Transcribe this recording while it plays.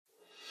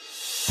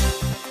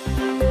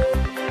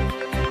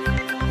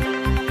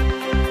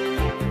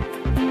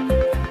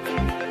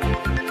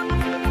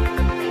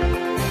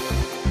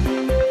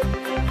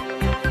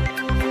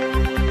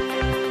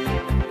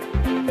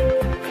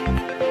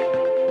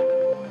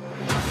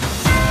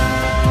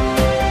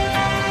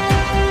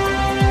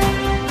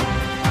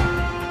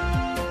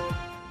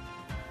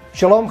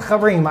Shalom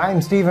Chavrim, I'm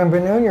Stephen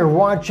Ben-Nun. You're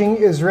watching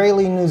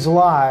Israeli News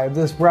Live.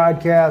 This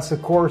broadcast, of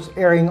course,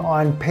 airing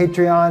on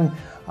Patreon,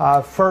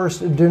 First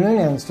Ben-Nun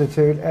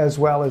Institute, as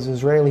well as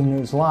Israeli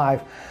News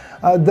Live.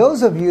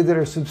 Those of you that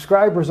are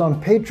subscribers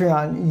on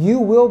Patreon, you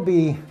will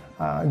be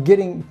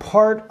getting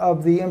part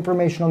of the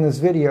information on this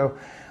video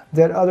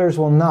that others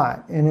will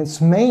not. And it's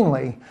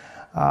mainly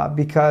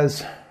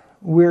because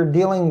we're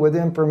dealing with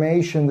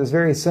information that's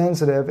very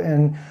sensitive,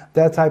 and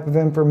that type of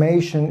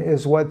information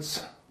is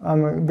what's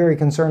I'm very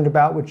concerned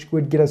about, which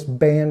would get us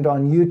banned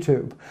on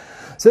YouTube.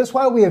 So that's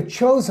why we have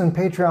chosen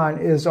Patreon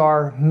as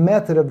our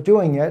method of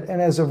doing it.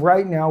 And as of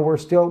right now, we're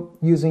still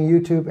using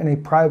YouTube in a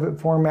private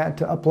format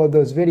to upload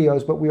those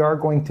videos, but we are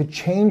going to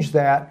change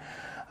that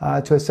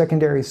to a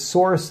secondary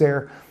source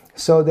there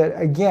so that,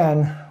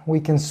 again, we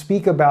can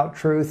speak about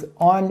truth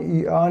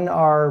on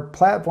our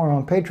platform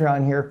on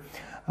Patreon here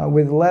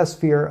with less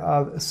fear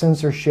of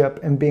censorship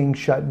and being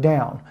shut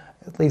down.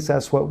 At least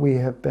that's what we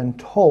have been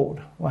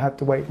told. We'll have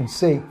to wait and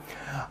see.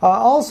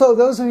 Also,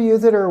 those of you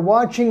that are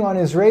watching on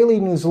Israeli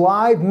News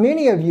Live,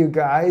 many of you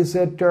guys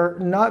that are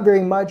not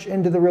very much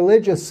into the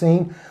religious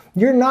scene,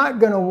 you're not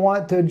going to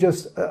want to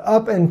just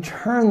up and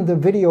turn the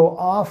video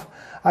off.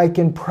 I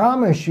can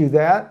promise you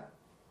that.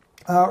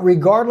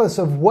 Regardless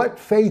of what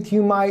faith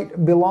you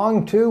might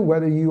belong to,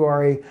 whether you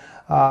are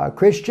a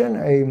Christian,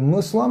 a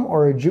Muslim,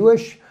 or a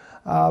Jewish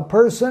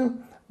person,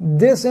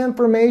 this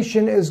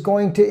information is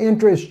going to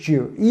interest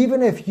you,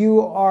 even if you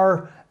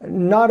are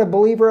not a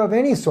believer of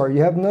any sort.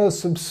 You have not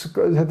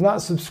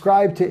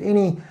subscribed to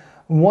any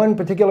one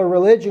particular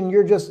religion.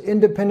 You're just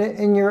independent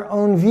in your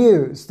own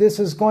views. This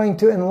is going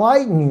to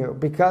enlighten you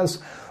because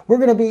we're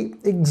going to be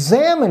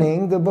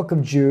examining the book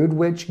of Jude,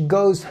 which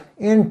goes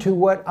into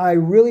what I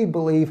really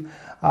believe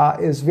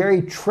is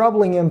very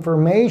troubling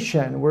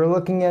information. We're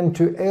looking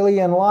into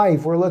alien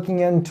life. We're looking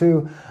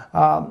into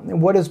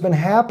what has been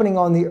happening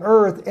on the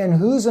earth and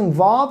who's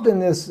involved in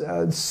this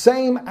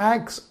same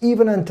acts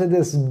even unto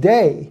this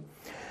day.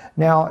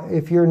 Now,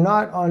 if you're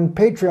not on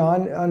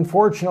Patreon,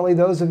 unfortunately,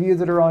 those of you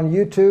that are on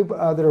YouTube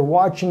that are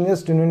watching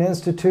this, Ben-Nun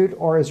Institute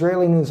or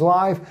Israeli News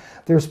Live,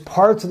 there's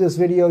parts of this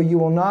video you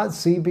will not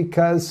see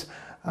because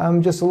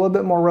I'm just a little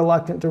bit more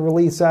reluctant to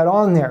release that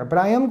on there. But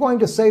I am going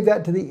to save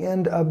that to the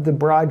end of the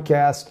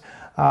broadcast,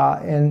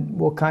 and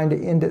we'll kind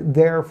of end it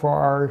there for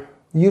our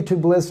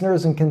YouTube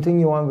listeners and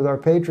continue on with our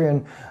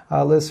Patreon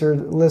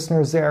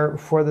listeners there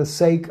for the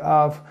sake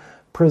of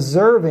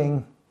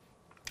preserving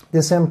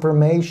this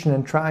information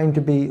and trying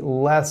to be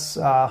less,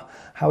 how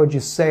would you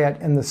say it,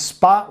 in the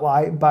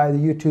spotlight by the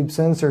YouTube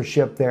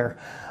censorship there.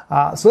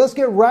 So let's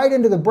get right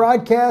into the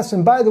broadcast.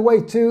 And by the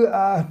way, too,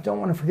 don't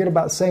want to forget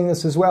about saying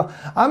this as well.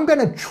 I'm going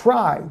to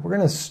try, we're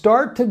going to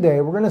start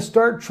today, we're going to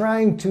start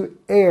trying to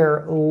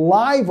air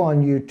live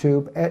on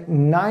YouTube at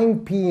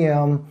 9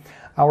 p.m.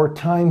 our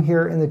time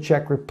here in the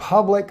Czech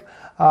Republic,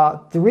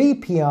 3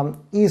 p.m.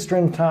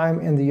 Eastern time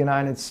in the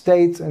United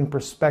States, and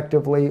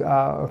prospectively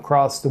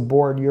across the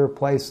board, your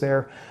place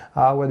there,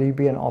 whether you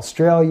be in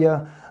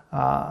Australia,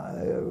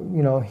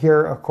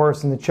 here, of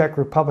course, in the Czech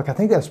Republic. I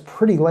think that's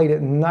pretty late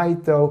at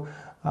night, though,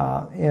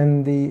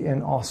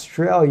 in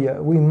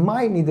Australia. We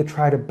might need to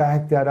try to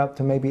back that up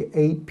to maybe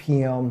 8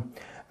 p.m.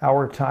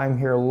 our time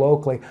here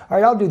locally. All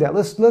right, I'll do that.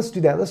 Let's do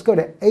that. Let's go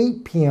to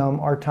 8 p.m.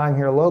 our time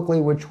here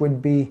locally, which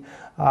would be,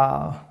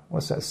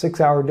 what's that,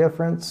 6-hour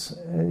difference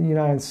in the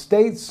United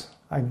States?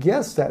 I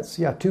guess that's,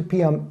 2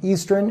 p.m.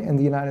 Eastern in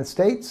the United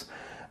States.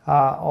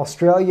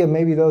 Australia,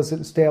 maybe those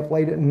that stay up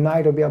late at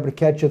night will be able to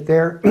catch it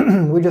there.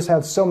 We just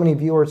have so many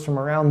viewers from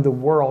around the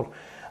world.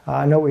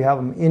 I know we have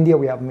them in India,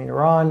 we have them in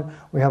Iran,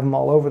 we have them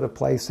all over the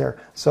place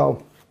there.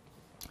 So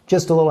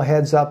just a little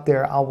heads up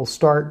there, I will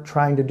start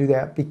trying to do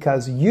that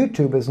because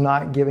YouTube is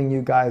not giving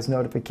you guys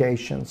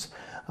notifications.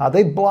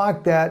 They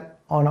blocked that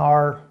on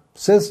our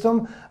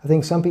system. I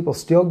think some people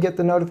still get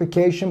the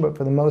notification, but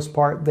for the most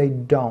part, they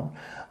don't.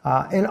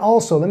 And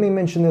also, let me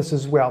mention this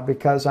as well,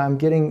 because I'm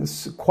getting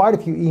quite a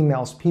few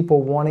emails,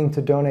 people wanting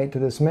to donate to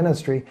this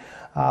ministry,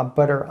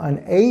 but are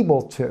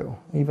unable to,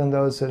 even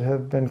those that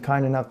have been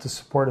kind enough to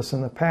support us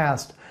in the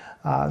past.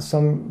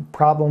 Some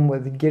problem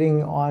with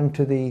getting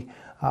onto the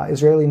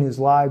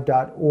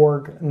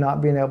IsraeliNewsLive.org,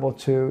 not being able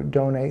to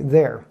donate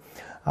there.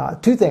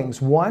 Two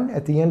things. One,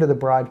 at the end of the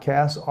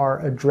broadcast,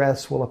 our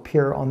address will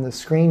appear on the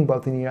screen,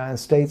 both in the United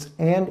States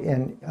and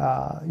in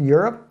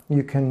Europe.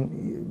 You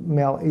can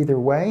mail either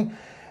way.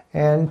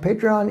 And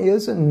Patreon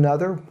is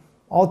another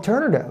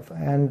alternative.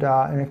 And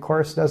of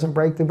course, doesn't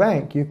break the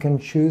bank. You can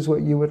choose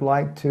what you would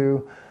like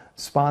to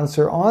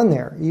sponsor on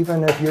there.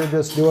 Even if you're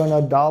just doing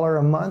 $1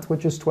 a month,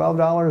 which is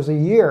 $12 a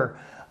year.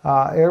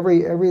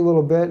 Every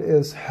little bit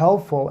is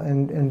helpful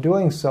in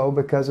doing so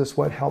because it's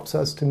what helps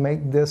us to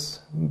make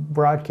this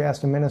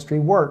broadcast and ministry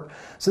work.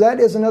 So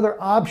that is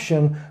another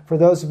option for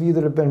those of you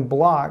that have been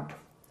blocked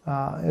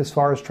as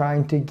far as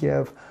trying to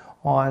give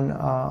on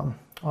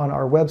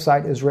our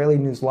website,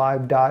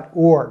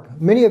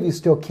 IsraeliNewsLive.org. Many of you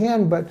still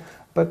can, but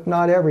but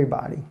not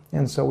everybody.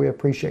 And so we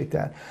appreciate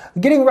that.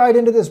 Getting right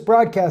into this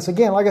broadcast,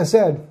 again, like I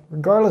said,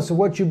 regardless of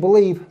what you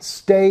believe,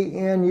 stay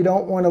in. You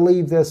don't want to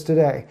leave this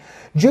today.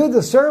 Jude,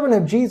 the servant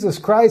of Jesus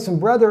Christ and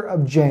brother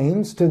of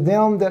James, to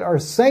them that are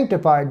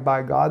sanctified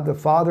by God the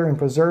Father and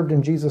preserved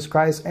in Jesus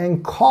Christ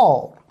and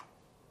called.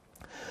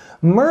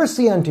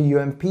 Mercy unto you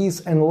and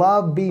peace and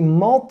love be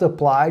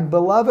multiplied.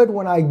 Beloved,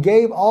 when I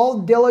gave all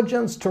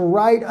diligence to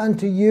write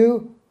unto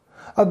you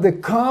of the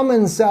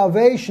common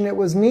salvation, it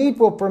was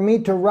needful for me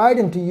to write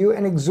unto you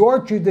and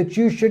exhort you that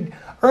you should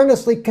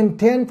earnestly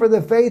contend for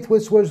the faith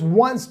which was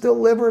once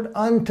delivered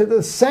unto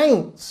the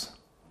saints.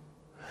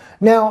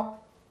 Now,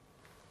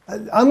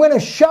 I'm going to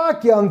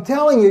shock you. I'm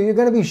telling you, you're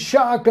going to be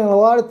shocked on a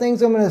lot of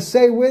things I'm going to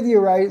say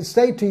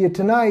to you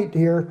tonight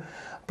here.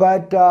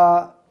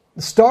 But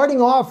starting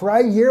off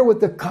right here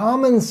with the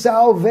common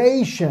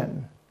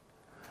salvation.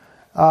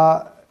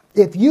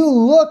 If you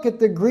look at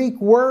the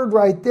Greek word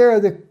right there,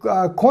 the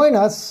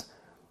koinos,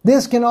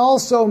 this can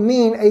also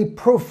mean a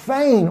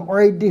profane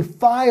or a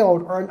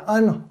defiled or an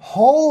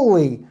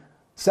unholy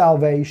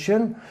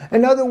salvation.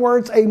 In other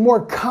words, a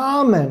more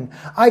common.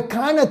 I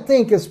kind of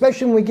think,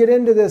 especially when we get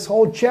into this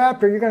whole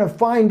chapter, you're going to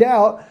find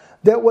out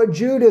that what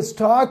Jude is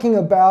talking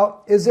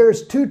about is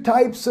there's two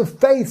types of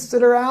faiths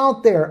that are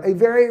out there. A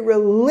very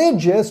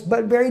religious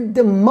but very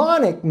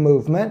demonic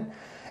movement,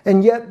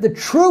 and yet the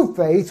true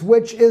faith,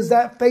 which is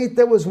that faith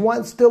that was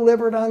once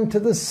delivered unto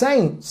the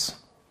saints.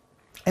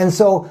 And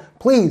so,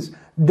 please,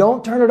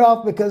 don't turn it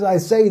off because I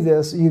say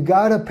this. You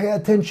got to pay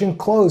attention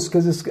close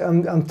because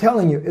I'm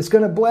telling you, it's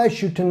going to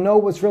bless you to know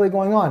what's really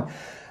going on.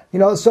 You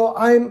know, so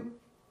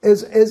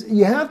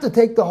you have to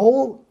take the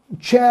whole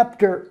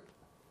chapter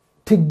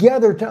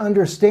together to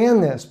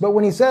understand this. But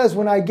when he says,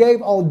 when I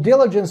gave all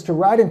diligence to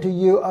write unto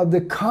you of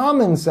the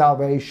common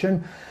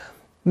salvation,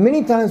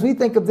 many times we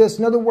think of this,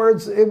 in other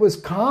words, it was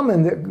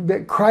common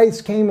that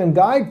Christ came and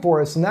died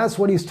for us, and that's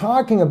what he's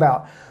talking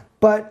about.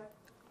 But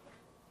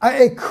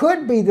it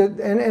could be that,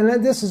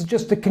 and this is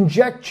just a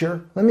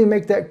conjecture, let me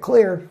make that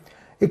clear.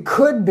 It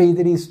could be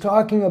that he's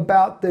talking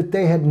about that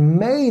they had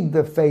made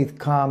the faith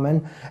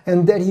common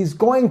and that he's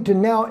going to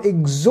now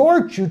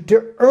exhort you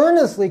to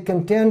earnestly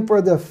contend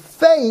for the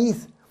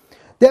faith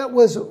that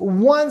was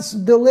once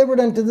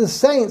delivered unto the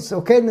saints.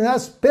 Okay, now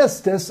that's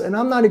pistis, and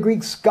I'm not a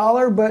Greek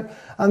scholar, but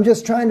I'm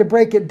just trying to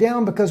break it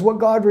down because what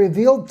God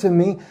revealed to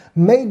me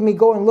made me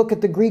go and look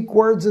at the Greek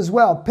words as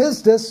well.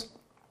 Pistis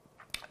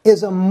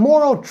is a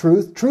moral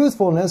truth,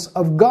 truthfulness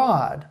of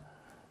God.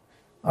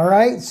 All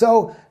right,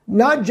 so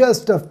not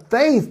just a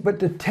faith, but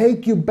to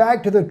take you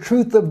back to the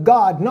truth of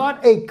God.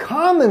 Not a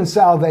common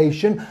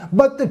salvation,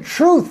 but the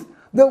truth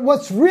that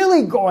what's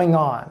really going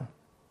on,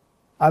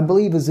 I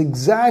believe, is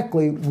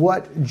exactly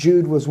what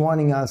Jude was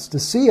wanting us to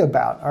see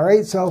about. All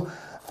right, so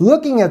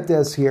looking at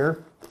this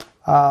here,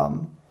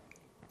 and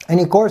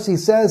of course he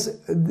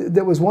says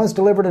that was once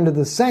delivered unto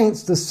the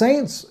saints. The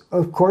saints,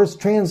 of course,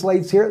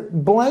 translates here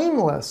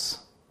blameless.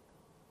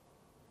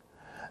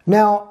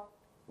 Now,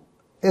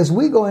 as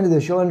we go into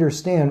this, you'll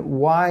understand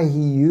why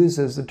he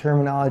uses the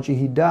terminology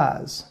he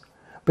does.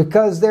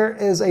 Because there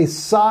is a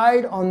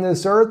side on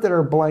this earth that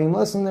are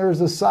blameless, and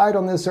there's a side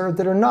on this earth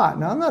that are not.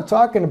 Now, I'm not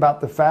talking about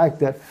the fact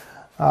that,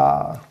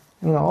 oh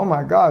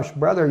my gosh,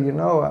 brother,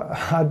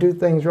 I do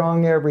things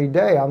wrong every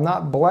day. I'm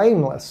not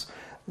blameless.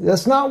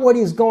 That's not what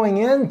he's going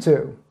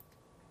into.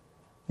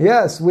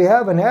 Yes, we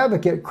have an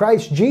advocate,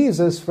 Christ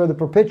Jesus, for the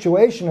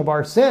perpetuation of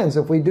our sins.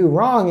 If we do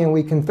wrong and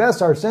we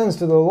confess our sins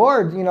to the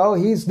Lord,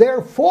 he's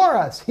there for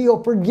us.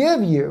 He'll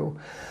forgive you.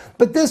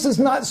 But this is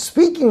not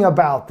speaking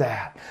about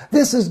that.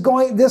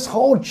 This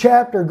whole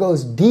chapter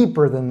goes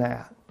deeper than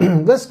that.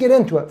 Let's get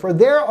into it. For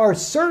there are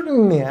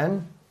certain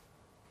men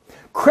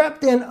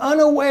crept in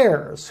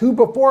unawares, who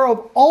before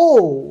of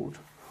old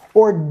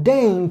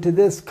ordained to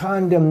this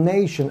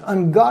condemnation,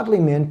 ungodly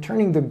men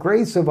turning the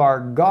grace of our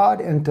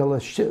God into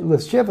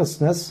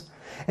lasciviousness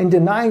and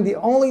denying the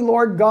only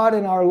Lord God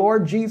and our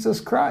Lord Jesus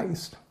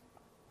Christ.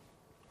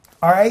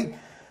 All right,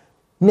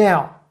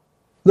 now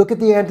look at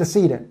the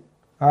antecedent.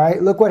 All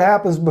right, look what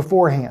happens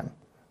beforehand.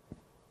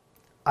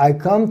 I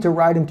come to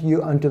write unto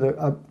you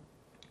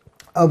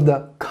of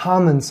the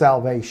common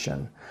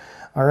salvation.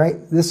 All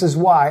right, this is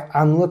why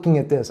I'm looking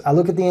at this. I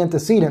look at the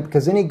antecedent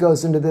because then he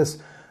goes into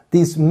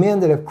these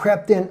men that have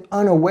crept in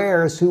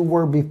unawares, who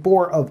were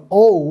before of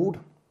old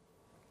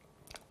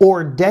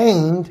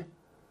ordained.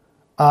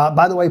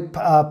 By the way,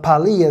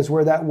 Pali is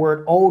where that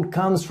word old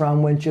comes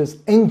from, which is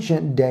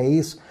ancient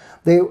days.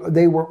 They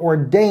were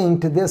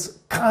ordained to this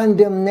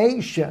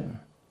condemnation.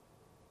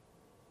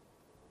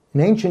 In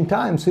ancient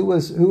times, who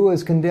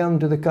was condemned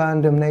to the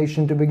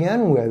condemnation to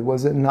begin with?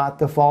 Was it not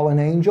the fallen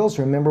angels?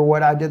 Remember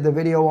what I did the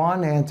video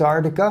on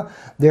Antarctica?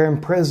 They're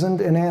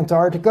imprisoned in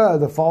Antarctica,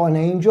 the fallen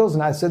angels,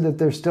 and I said that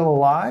they're still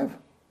alive.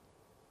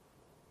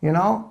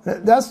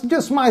 That's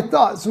just my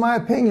thoughts, my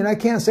opinion. I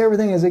can't say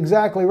everything is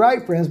exactly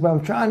right, friends,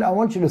 but I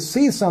want you to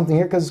see something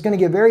here because it's going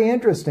to get very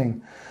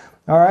interesting.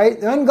 All right?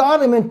 The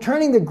ungodly men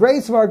turning the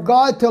grace of our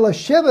God to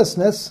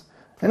lasciviousness,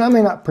 and I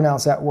may not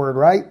pronounce that word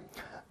right.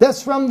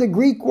 That's from the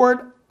Greek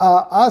word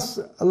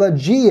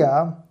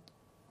aslagia,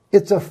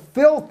 it's a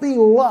filthy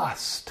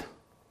lust.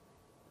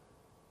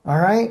 All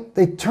right?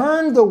 They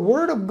turned the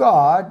Word of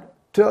God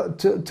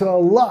to a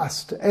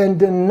lust and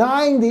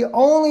denying the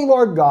only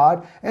Lord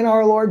God and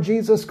our Lord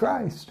Jesus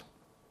Christ.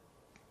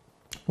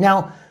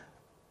 Now,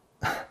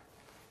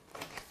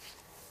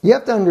 you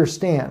have to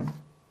understand,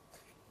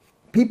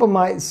 people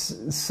might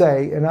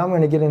say, and I'm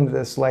going to get into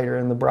this later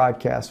in the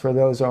broadcast for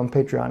those on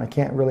Patreon. I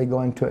can't really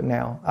go into it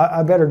now.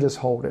 I better just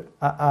hold it.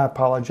 I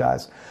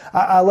apologize.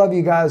 I love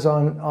you guys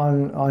on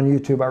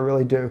YouTube. I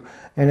really do.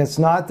 And it's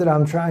not that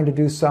I'm trying to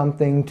do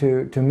something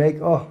to make,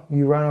 oh,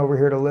 you run over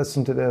here to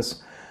listen to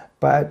this.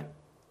 But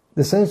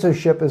the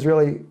censorship is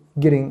really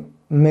getting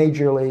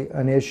majorly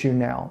an issue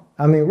now.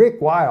 I mean,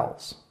 Rick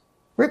Wiles,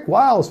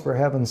 for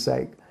heaven's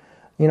sake.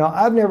 You know,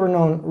 I've never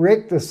known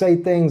Rick to say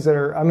things that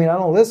are, I mean, I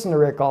don't listen to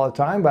Rick all the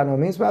time by no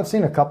means, but I've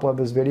seen a couple of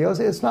his videos.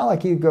 It's not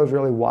like he goes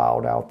really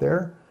wild out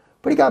there,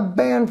 but he got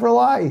banned for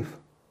life.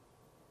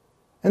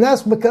 And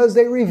that's because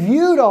they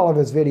reviewed all of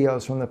his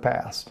videos from the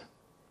past.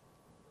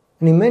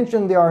 And he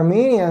mentioned the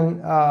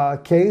Armenian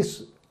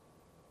case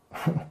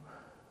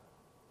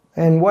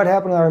and what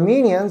happened to the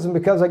Armenians, and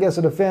because I guess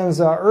it offends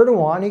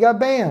Erdogan, he got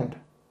banned.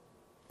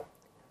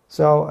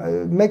 So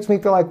it makes me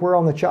feel like we're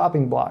on the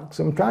chopping block.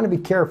 So I'm trying to be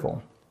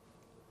careful.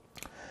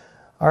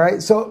 All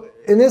right, so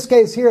in this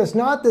case here, it's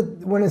not that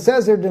when it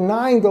says they're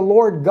denying the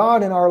Lord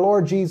God and our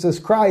Lord Jesus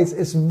Christ,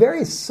 it's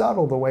very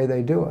subtle the way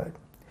they do it.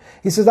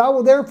 He says, I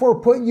will therefore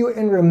put you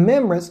in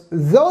remembrance,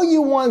 though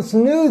you once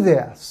knew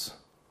this.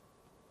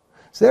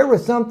 So there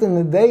was something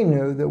that they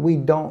knew that we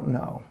don't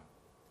know.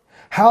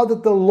 How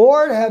that the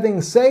Lord,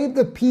 having saved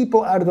the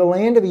people out of the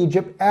land of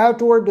Egypt,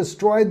 afterward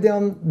destroyed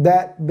them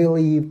that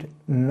believed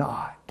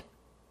not.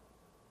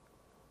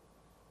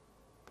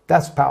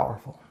 That's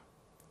powerful.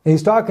 And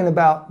he's talking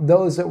about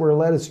those that were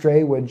led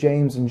astray with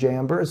James and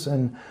Jambres,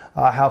 and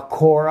how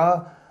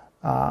Korah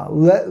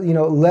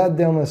led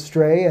them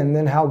astray, and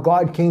then how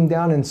God came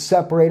down and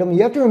separated them.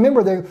 You have to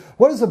remember,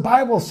 what does the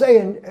Bible say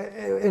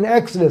in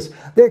Exodus?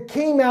 There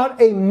came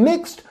out a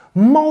mixed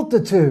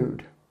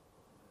multitude.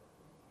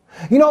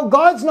 You know,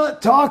 God's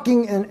not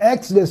talking in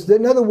Exodus that,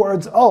 in other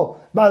words,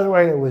 oh, by the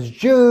way, it was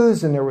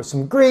Jews, and there were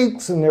some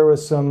Greeks, and there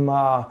was some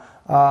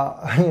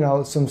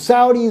some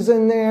Saudis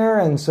in there,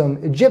 and some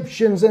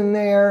Egyptians in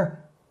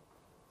there.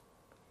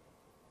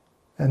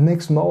 A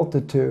mixed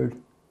multitude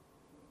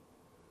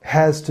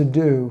has to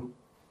do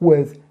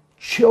with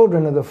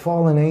children of the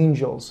fallen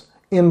angels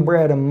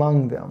inbred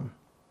among them.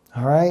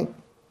 All right?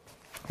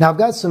 Now, I've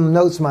got some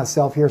notes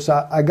myself here,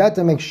 so I got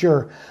to make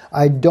sure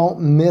I don't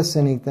miss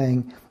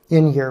anything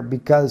in here,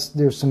 because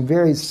there's some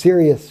very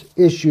serious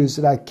issues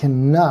that I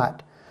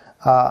cannot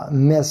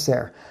miss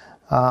there.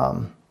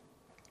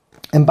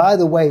 And by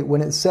the way,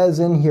 when it says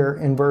in here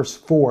in verse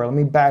 4, let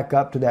me back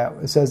up to that.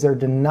 It says they're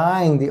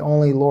denying the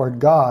only Lord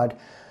God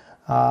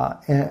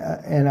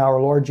and our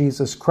Lord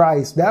Jesus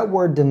Christ. That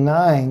word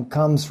denying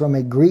comes from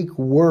a Greek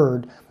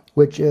word,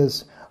 which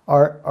is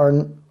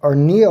arneonani.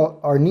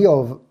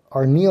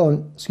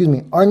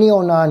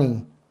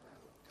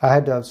 I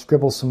had to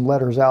scribble some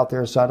letters out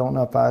there, so I don't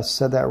know if I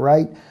said that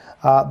right.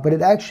 But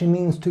it actually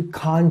means to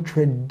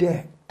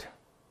contradict.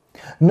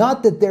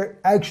 Not that they're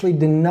actually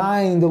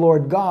denying the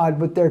Lord God,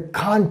 but they're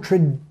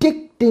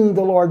contradicting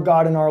the Lord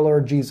God and our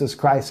Lord Jesus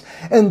Christ.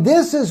 And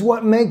this is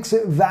what makes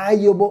it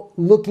valuable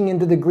looking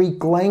into the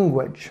Greek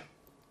language.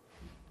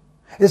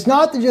 It's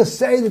not to just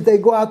say that they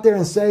go out there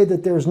and say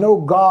that there's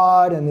no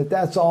God and that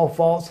that's all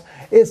false.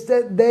 It's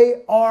that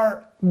they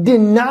are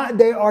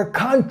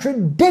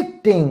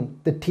contradicting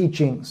the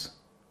teachings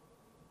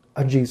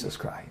of Jesus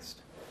Christ.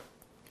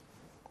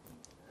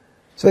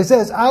 So he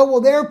says, I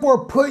will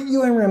therefore put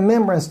you in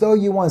remembrance, though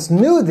you once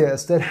knew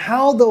this, that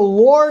how the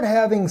Lord,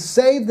 having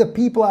saved the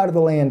people out of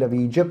the land of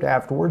Egypt,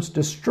 afterwards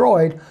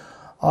destroyed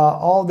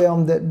all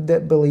them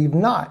that believed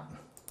not.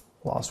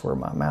 Lost where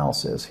my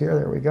mouse is here.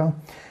 There we go.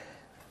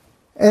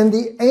 And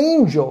the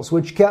angels,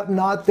 which kept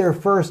not their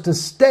first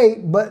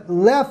estate, but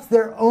left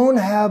their own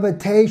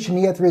habitation,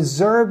 he hath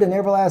reserved an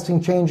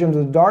everlasting change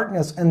unto the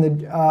darkness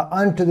and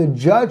unto the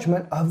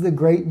judgment of the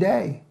great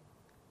day.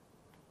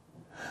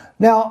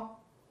 Now,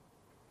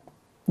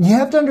 you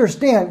have to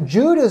understand,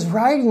 Jude is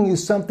writing you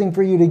something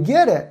for you to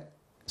get it.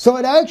 So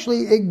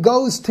it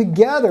goes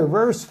together.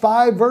 Verse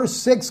 5, verse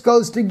 6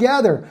 goes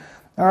together.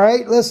 All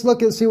right, let's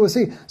look and see what we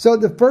see. So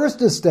the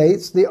first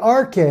estates, the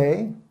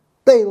arche,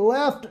 they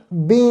left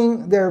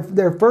being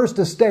their first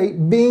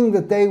estate, being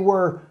that they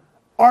were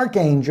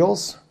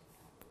archangels,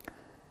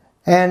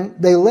 and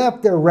they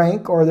left their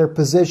rank or their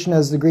position,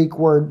 as the Greek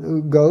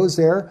word goes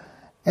there.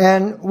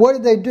 And what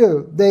did they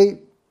do? They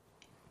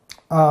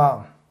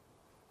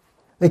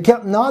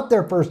kept not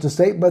their first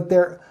estate, but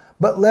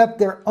left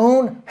their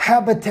own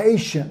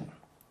habitation.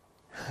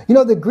 You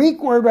know, the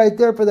Greek word right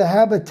there for the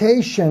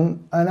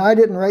habitation, and I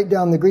didn't write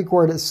down the Greek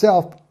word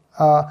itself,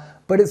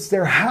 but it's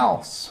their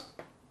house.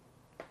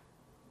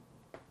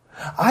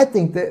 I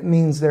think that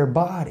means their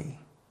body.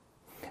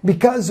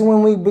 Because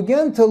when we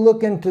begin to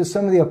look into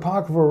some of the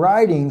apocryphal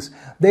writings,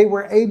 they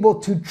were able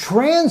to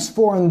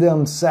transform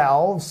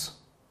themselves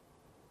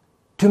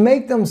to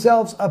make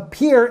themselves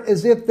appear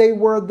as if they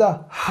were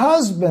the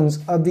husbands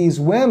of these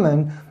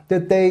women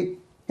that they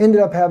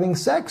ended up having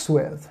sex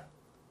with.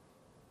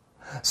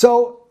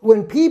 So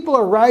when people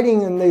are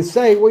writing and they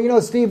say, well, you know,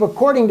 Steve,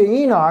 according to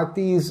Enoch,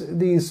 these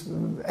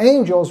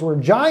angels were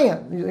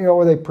giant, you know,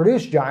 or they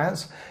produced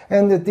giants,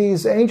 and that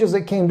these angels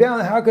that came down,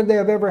 how could they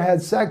have ever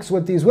had sex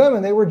with these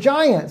women? They were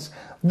giants.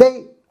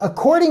 They,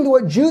 according to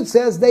what Jude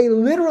says, they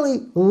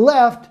literally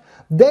left,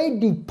 they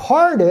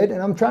departed,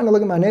 and I'm trying to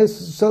look at my notes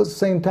so at the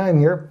same time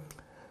here,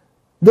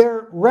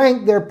 their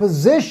rank, their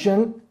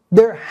position,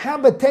 their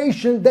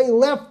habitation, they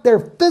left their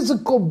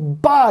physical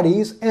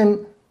bodies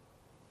and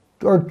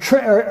or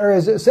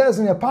as it says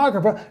in the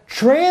Apocrypha,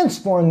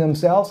 transform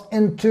themselves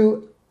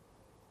into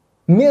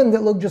men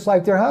that look just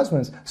like their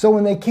husbands. So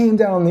when they came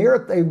down on the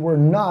earth, they were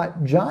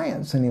not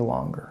giants any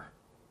longer.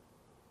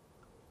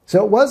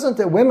 So it wasn't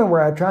that women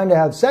were trying to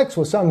have sex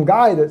with some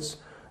guy that's,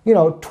 you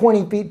know,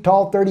 20 feet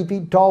tall, 30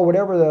 feet tall,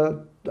 whatever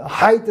the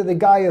height of the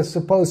guy is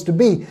supposed to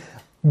be.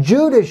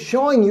 Jude is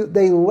showing you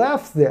they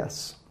left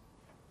this.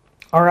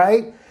 All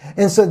right?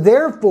 And so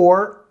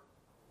therefore,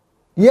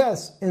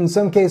 yes, in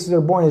some cases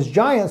they're born as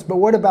giants, but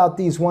what about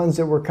these ones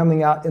that were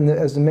coming out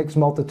as a mixed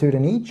multitude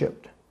in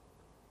Egypt?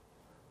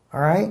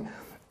 All right?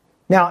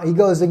 Now, he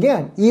goes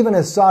again, even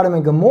as Sodom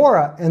and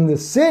Gomorrah and the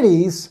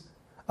cities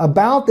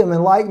about them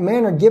in like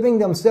manner, giving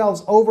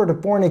themselves over to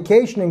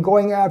fornication and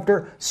going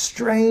after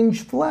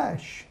strange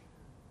flesh,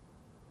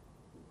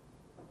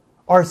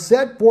 are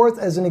set forth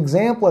as an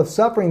example of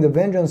suffering the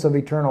vengeance of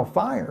eternal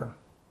fire.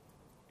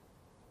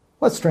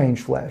 What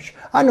strange flesh?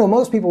 I know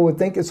most people would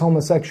think it's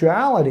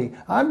homosexuality.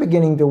 I'm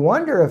beginning to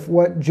wonder if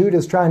what Jude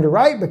is trying to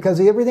write, because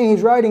everything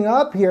he's writing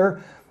up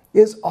here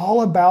is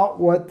all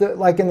about what,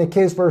 like in the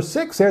case verse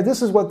 6 here,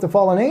 this is what the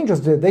fallen angels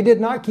did. They did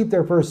not keep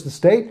their first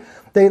estate.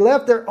 They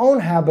left their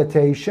own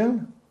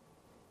habitation.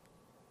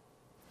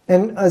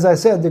 And as I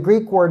said, the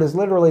Greek word is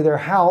literally their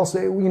house.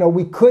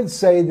 We could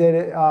say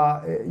that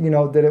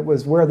that it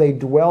was where they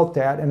dwelt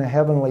at in a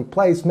heavenly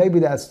place. Maybe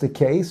that's the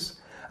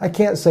case. I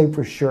can't say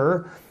for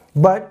sure.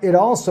 But it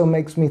also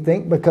makes me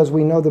think, because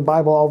we know the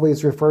Bible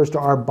always refers to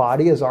our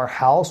body as our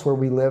house where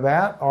we live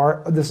at.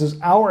 This is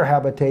our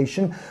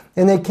habitation.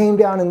 And they came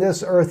down in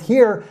this earth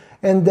here,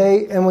 and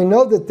we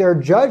know that their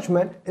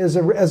judgment is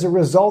as a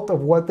result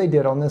of what they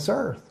did on this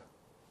earth.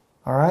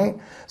 All right?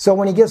 So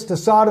when he gets to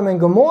Sodom and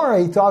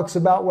Gomorrah, he talks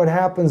about what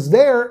happens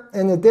there,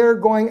 and that they're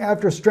going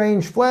after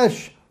strange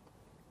flesh,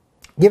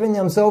 giving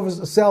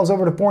themselves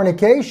over to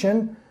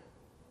fornication.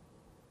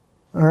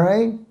 All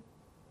right?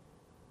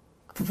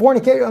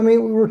 Fornication, we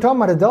were talking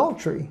about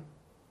adultery.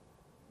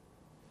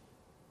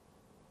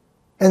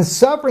 And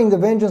suffering the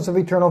vengeance of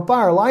eternal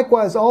fire.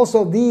 Likewise,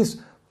 also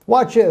these,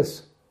 watch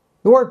this,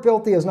 the word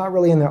filthy is not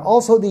really in there.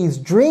 Also these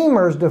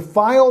dreamers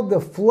defiled the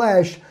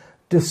flesh,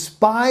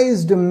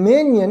 despise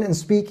dominion, and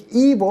speak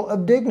evil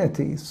of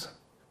dignities.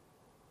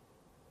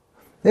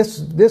 This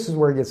is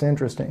where it gets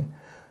interesting.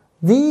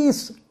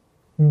 These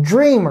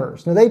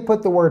dreamers, now they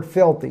put the word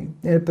filthy.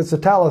 If it's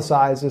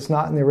italicized, it's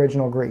not in the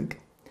original Greek.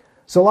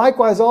 So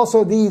likewise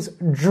also these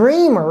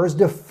dreamers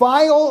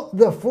defile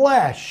the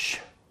flesh.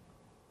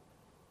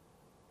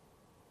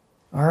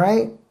 All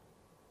right?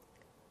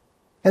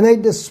 And they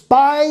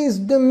despise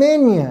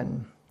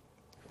dominion.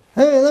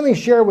 Let me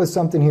share with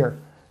something here.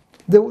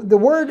 The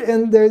word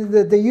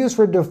that they use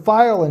for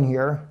defile in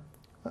here,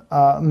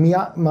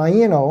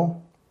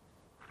 maino,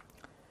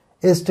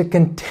 is to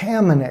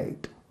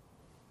contaminate.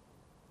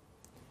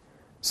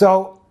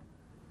 So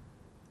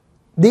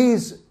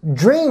these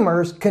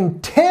dreamers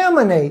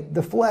contaminate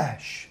the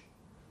flesh.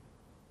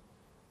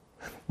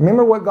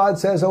 Remember what God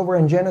says over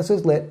in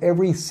Genesis? Let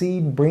every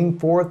seed bring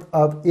forth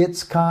of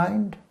its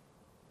kind.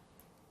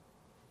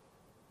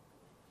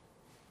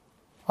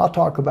 I'll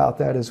talk about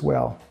that as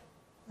well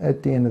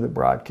at the end of the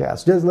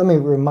broadcast. Just let me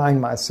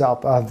remind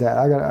myself of that.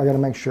 I got to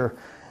make sure.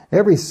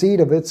 Every seed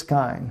of its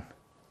kind.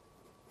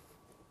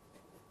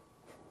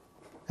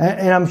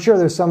 And I'm sure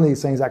there's some of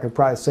these things I could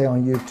probably say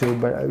on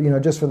YouTube, but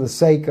just for the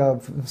sake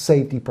of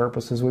safety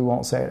purposes, we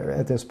won't say it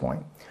at this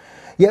point.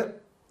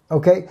 Yet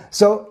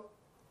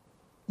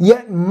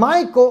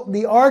Michael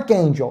the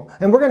archangel,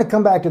 and we're going to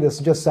come back to this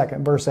in just a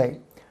second, verse 8.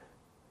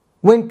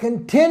 When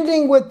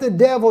contending with the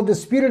devil,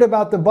 disputed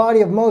about the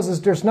body of Moses,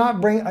 durst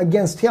not bring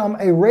against him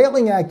a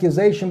railing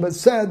accusation, but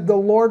said, the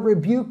Lord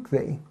rebuke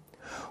thee.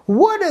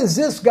 What has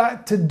this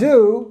got to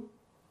do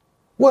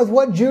with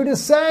what Jude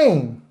is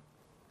saying?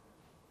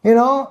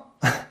 Chuck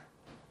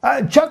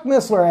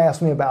Missler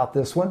asked me about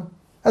this one.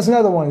 That's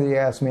another one that he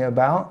asked me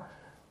about.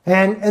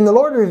 And the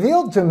Lord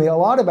revealed to me a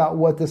lot about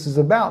what this is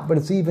about, but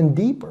it's even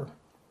deeper.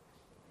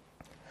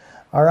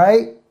 All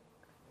right?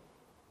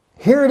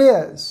 Here it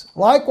is.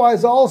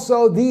 Likewise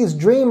also these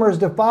dreamers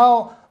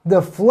defile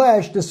the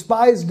flesh,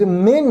 despise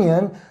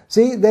dominion.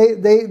 See,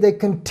 they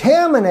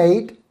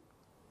contaminate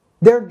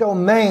their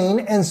domain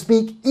and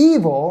speak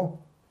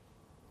evil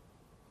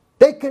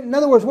In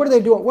other words, what are they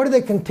doing? What are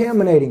they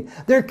contaminating?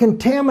 They're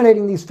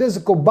contaminating these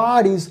physical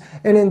bodies,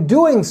 and in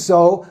doing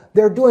so,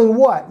 they're doing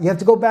what? You have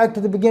to go back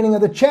to the beginning of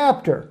the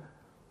chapter.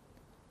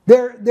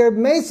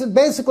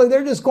 Basically,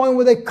 they're just going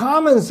with a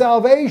common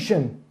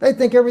salvation. They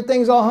think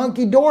everything's all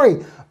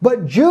hunky-dory.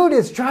 But Jude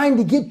is trying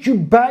to get you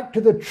back to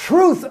the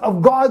truth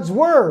of God's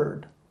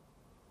Word.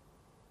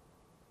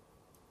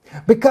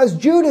 Because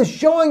Jude is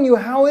showing you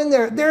how in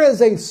there is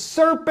a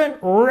serpent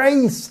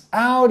race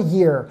out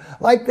here.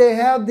 Like they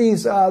have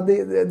these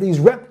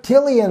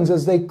reptilians,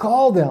 as they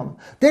call them.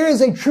 There is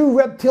a true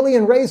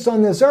reptilian race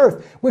on this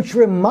earth, which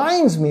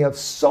reminds me of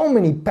so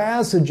many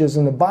passages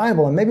in the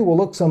Bible. And maybe we'll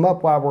look some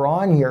up while we're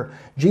on here.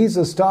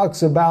 Jesus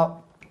talks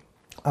about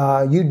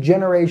you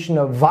generation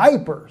of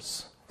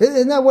vipers.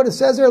 Isn't that what it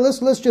says there?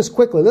 Let's just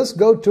quickly, let's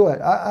go to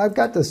it. I've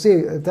got to see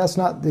if that's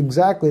not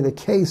exactly the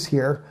case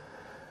here.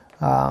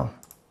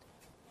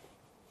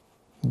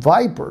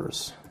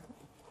 Vipers,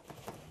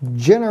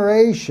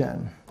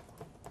 generation.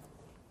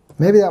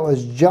 Maybe that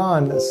was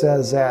John that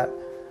says that.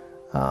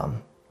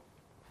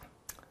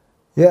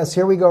 Yes,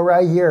 here we go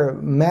right here.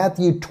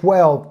 Matthew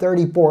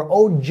 12:34.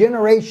 O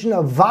generation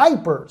of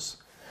vipers,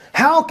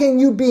 how can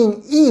you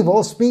being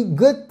evil speak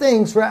good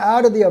things? For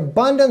out of the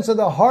abundance of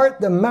the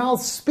heart the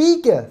mouth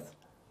speaketh.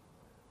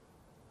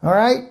 All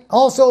right.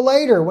 Also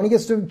later, when he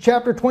gets to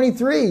chapter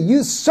 23,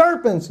 you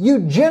serpents,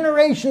 you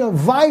generation of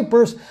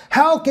vipers,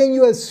 how can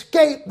you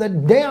escape the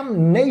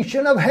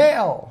damnation of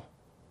hell?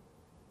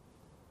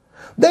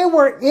 They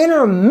were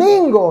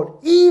intermingled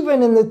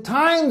even in the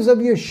times of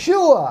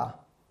Yeshua.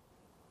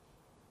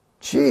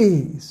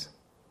 Jeez.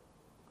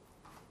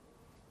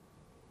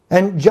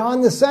 And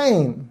John the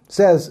same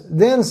says,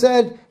 then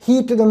said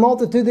he to the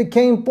multitude that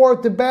came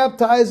forth to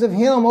baptize of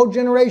him, O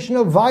generation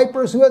of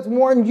vipers, who hath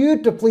warned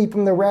you to flee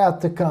from the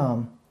wrath to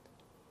come.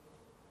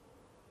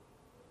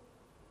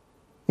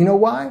 You know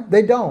why?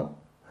 They don't.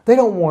 They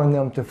don't warn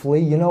them to flee.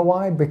 You know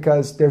why?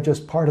 Because they're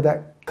just part of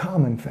that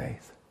common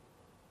faith.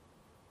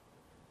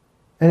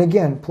 And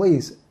again,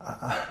 please,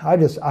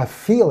 I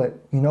feel it.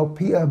 You know,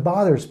 it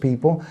bothers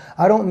people.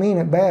 I don't mean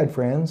it bad,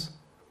 friends.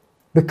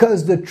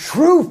 Because the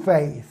true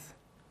faith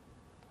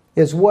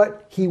is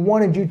what he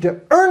wanted you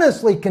to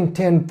earnestly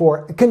contend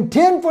for.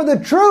 Contend for the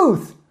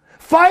truth.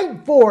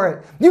 Fight for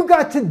it. You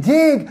got to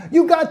dig.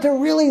 You got to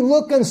really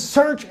look and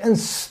search and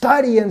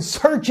study and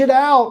search it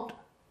out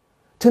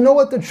to know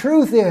what the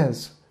truth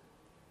is.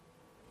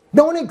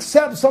 Don't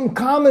accept some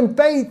common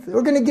faith.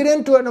 We're going to get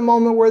into it in a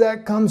moment where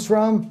that comes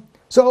from.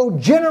 So,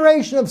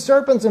 generation of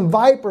serpents and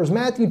vipers,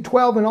 Matthew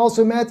 12 and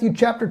also Matthew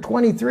chapter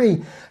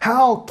 23.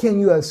 How can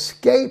you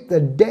escape the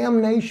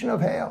damnation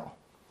of hell?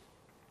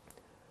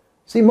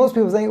 See, most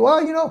people think,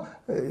 well, you know,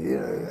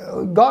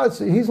 God,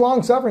 he's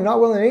long-suffering,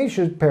 not willing that any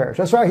should perish.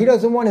 That's right, he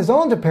doesn't want his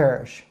own to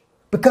perish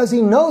because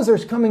he knows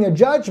there's coming a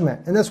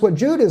judgment. And that's what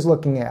Jude is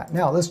looking at.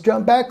 Now, let's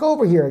jump back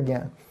over here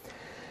again.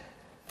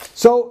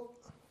 So,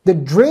 the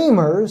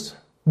dreamers,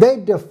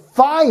 they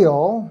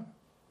defile,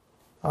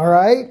 all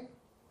right?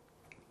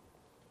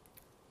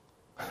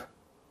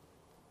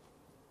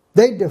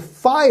 They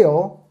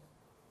defile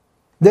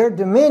their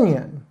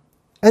dominion.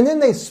 And then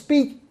they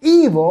speak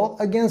evil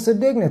against the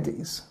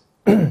dignities.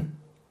 A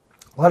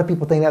lot of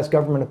people think that's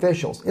government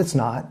officials. It's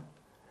not.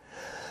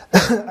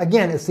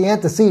 Again, it's the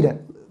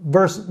antecedent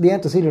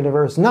of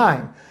verse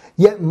 9.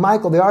 Yet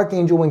Michael the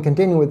archangel, when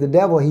contending with the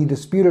devil, he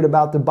disputed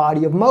about the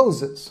body of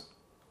Moses.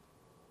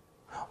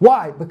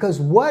 Why? Because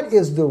what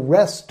is the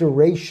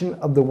restoration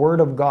of the word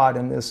of God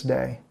in this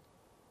day?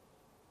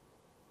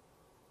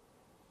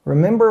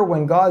 Remember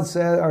when God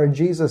said, or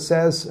Jesus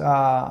says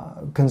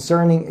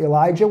concerning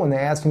Elijah, when they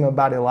asked him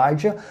about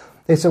Elijah,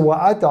 they said, well,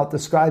 I thought the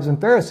scribes and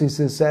Pharisees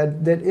had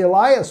said that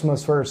Elias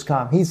must first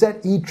come. He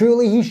said,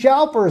 he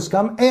shall first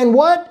come. And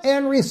what?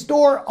 And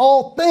restore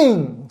all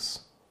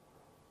things.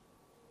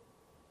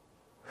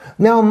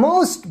 Now,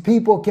 most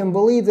people can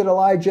believe that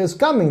Elijah is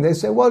coming. They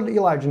say, well,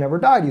 Elijah never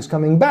died. He's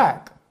coming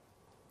back.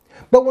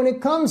 But when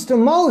it comes to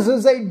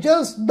Moses, they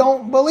just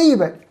don't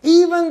believe it.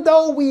 Even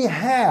though we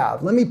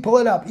have, let me pull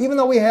it up, even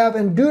though we have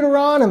in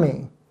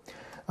Deuteronomy,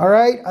 all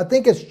right, I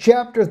think it's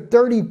chapter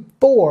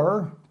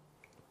 34,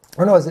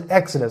 or no, is it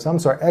Exodus? I'm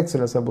sorry,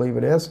 Exodus, I believe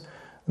it is.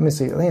 Let me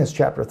see, I think it's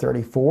chapter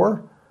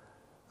 34.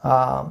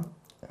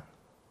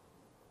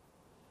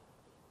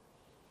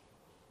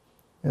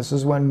 This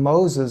is when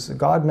Moses,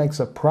 God makes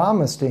a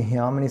promise to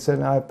him, and he said,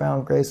 now I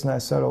found grace, and I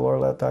said, O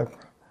Lord, let thy...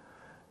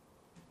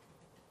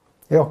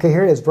 Okay,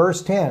 here it is,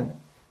 verse 10.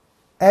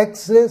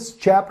 Exodus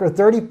chapter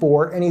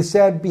 34, and he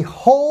said,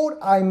 behold,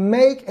 I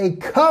make a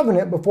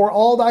covenant before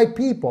all thy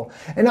people,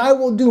 and I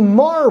will do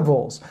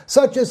marvels,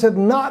 such as have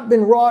not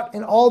been wrought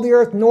in all the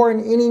earth, nor in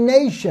any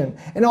nation.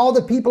 And all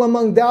the people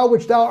among thou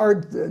which thou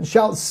art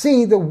shalt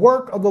see the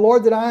work of the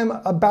Lord that I am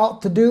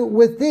about to do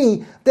with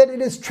thee, that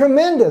it is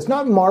tremendous,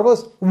 not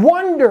marvelous,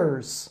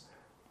 wonders.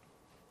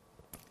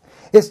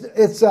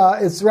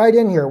 It's right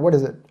in here. What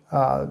is it?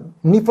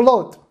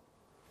 Nephiloth.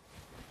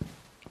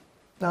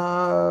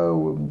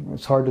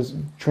 It's hard to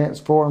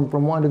transform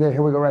from one to the other.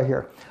 Here we go right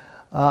here.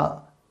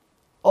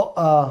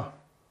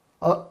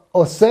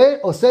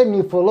 עושה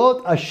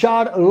נפלאות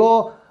אשר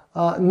לא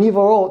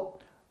נבראות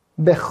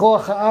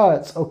בכוח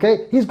הארץ.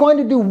 Okay? He's going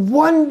to do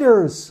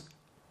wonders.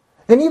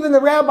 And even the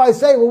rabbis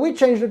say, well, we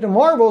changed it to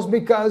marvels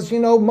because,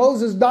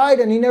 Moses died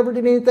and he never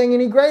did anything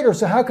any greater.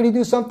 So how could he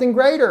do something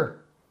greater?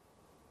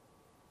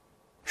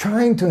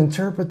 Trying to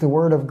interpret the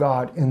Word of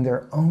God in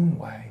their own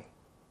way.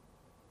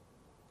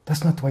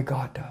 That's not the way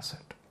God does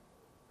it.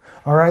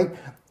 All right?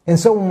 And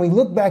so when we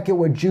look back at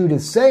what Jude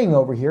is saying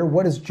over here,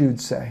 what does Jude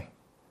say?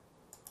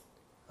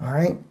 All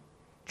right?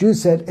 Jude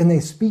said, and they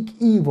speak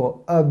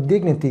evil of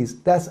dignities.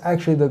 That's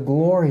actually the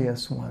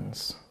glorious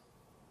ones.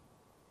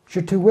 It's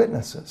your two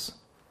witnesses.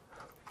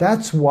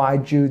 That's why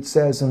Jude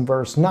says in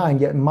verse 9,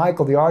 yet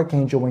Michael the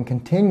archangel, when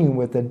contending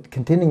with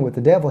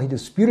the devil, he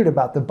disputed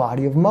about the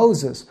body of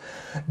Moses.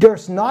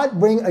 Durst not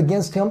bring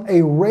against him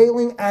a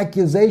railing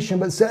accusation,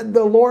 but said,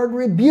 the Lord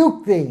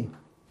rebuke thee.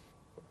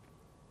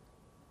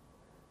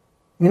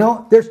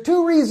 There's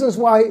two reasons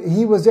why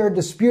he was there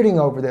disputing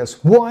over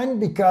this. One,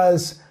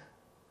 because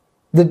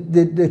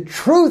the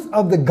truth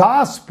of the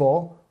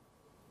gospel,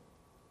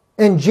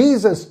 and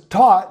Jesus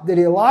taught that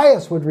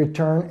Elias would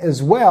return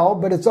as well,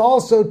 but it's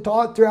also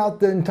taught throughout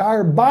the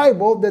entire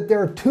Bible that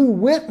there are two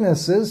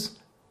witnesses.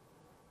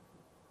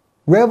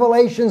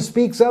 Revelation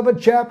speaks of it,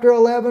 chapter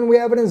 11. We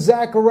have it in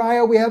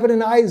Zechariah. We have it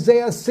in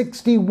Isaiah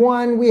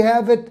 61. We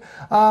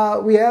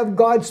have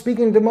God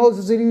speaking to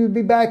Moses that he would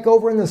be back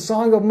over in the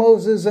Song of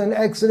Moses in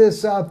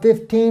Exodus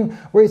 15,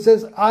 where he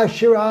says,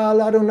 Asherah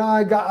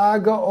Adonai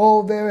Ga'aga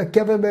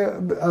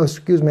O.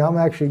 Excuse me, I'm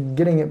actually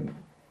getting it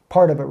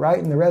part of it right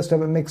and the rest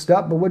of it mixed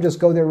up, but we'll just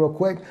go there real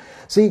quick.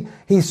 See,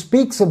 he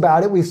speaks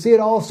about it. We see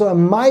it also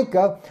in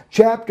Micah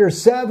chapter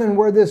 7,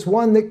 where this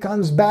one that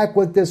comes back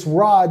with this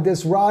rod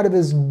of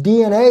his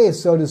DNA,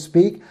 so to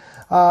speak,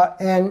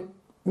 and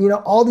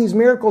all these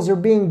miracles are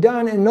being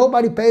done and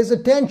nobody pays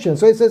attention.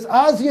 So he says,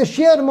 Az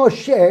Yashir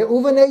Moshe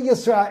Uvnei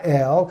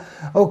Yisrael,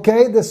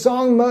 okay, the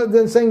song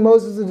then saying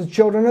Moses and the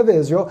children of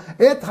Israel,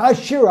 Et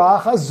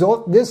Hashirah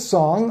Hazot, this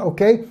song,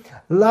 okay,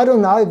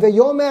 Ladonai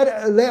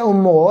veyomer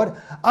leomor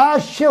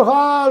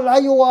ashera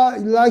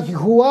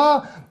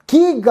laYehovah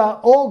ki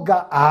ga'o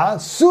ga'a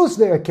sus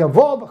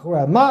le'kevo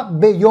b'chorama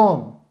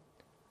beyom.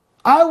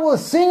 I will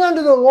sing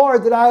unto the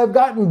Lord that I have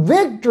gotten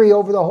victory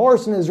over the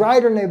horse and his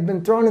rider, and they've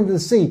been thrown into the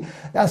sea.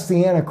 That's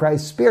the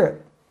Antichrist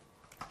spirit.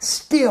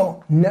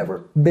 Still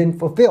never been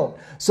fulfilled.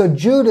 So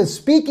Jude is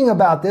speaking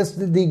about this.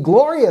 The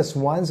glorious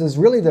ones is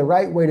really the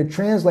right way to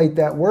translate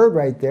that word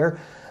right there.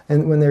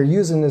 And when they're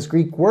using this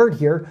Greek word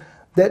here,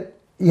 that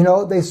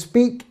they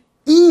speak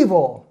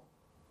evil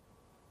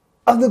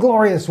of the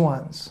glorious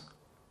ones.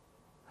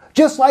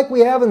 Just like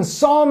we have in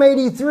Psalm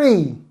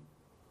 83.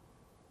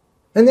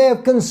 And they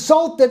have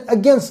consulted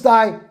against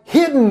thy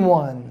hidden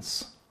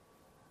ones.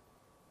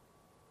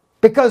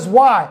 Because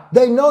why?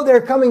 They know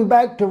they're coming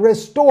back to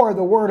restore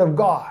the Word of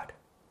God.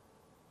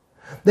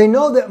 They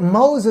know that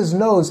Moses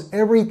knows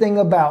everything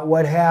about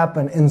what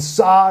happened in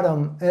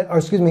Sodom,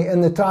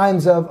 in the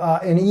times of,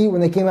 when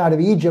they came out of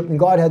Egypt and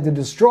God had to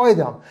destroy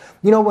them.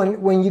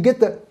 When you get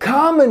the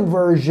common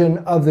version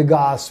of the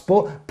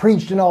gospel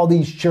preached in all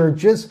these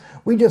churches,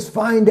 we just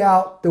find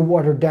out the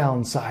watered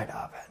down side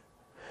of it.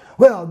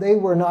 Well, they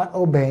were not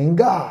obeying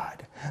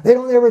God. They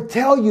don't ever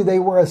tell you they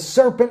were a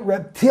serpent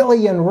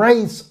reptilian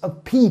race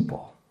of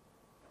people.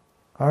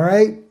 All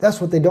right? That's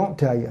what they don't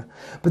tell you.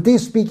 But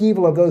these speak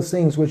evil of those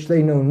things which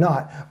they know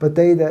not. But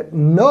they that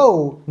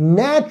know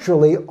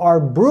naturally are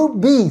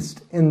brute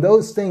beasts. In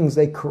those things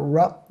they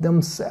corrupt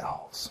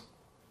themselves.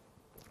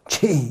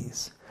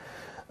 Jeez.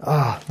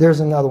 There's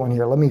another one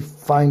here. Let me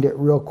find it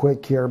real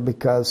quick here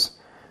because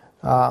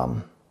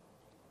there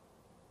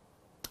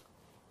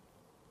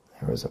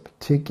was a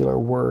particular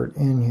word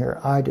in here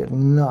I did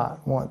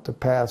not want to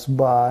pass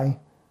by.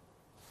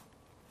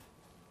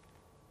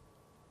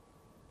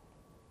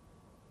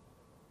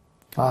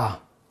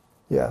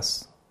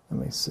 Yes.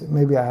 Let me see.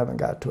 Maybe I haven't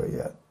got to it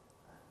yet.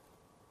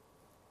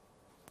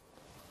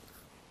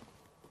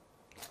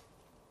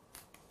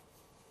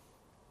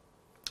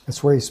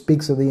 It's where he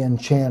speaks of the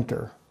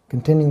enchanter.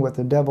 Continuing with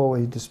the devil,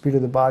 he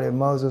disputed the body of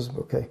Moses.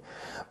 Okay.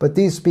 But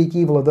these speak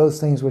evil of those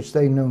things which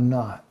they know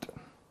not.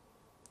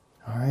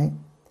 All right.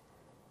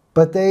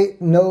 But they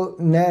know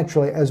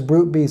naturally as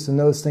brute beasts, in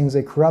those things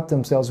they corrupt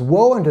themselves.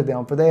 Woe unto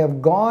them, for they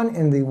have gone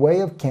in the way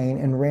of Cain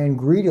and ran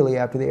greedily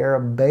after the heir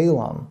of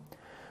Balaam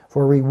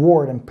for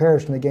reward and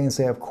perished in the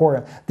gainsay of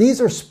Korah. These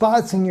are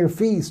spots in your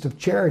feast of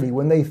charity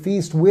when they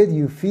feast with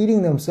you,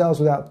 feeding themselves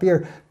without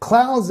fear.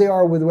 Clouds they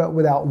are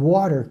without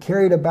water,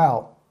 carried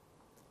about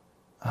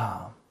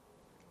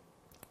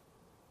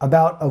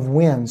of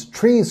winds.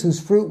 Trees whose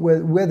fruit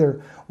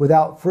wither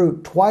without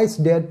fruit, twice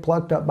dead,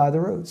 plucked up by the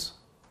roots.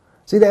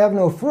 See, they have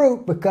no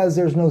fruit because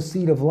there's no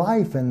seed of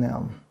life in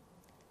them.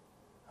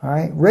 All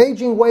right,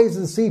 raging waves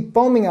of the sea,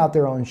 foaming out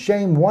their own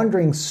shame,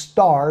 wandering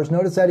stars.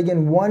 Notice that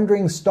again,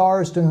 wandering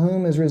stars to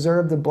whom is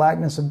reserved the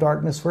blackness of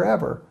darkness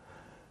forever.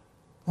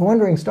 The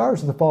wandering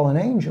stars are the fallen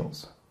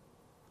angels.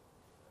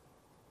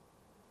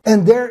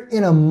 And they're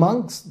in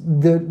amongst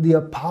the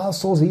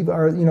apostles,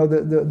 or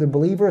the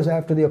believers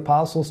after the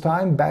apostles'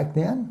 time back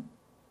then.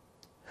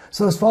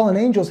 So those fallen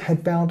angels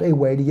had found a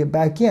way to get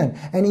back in.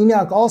 And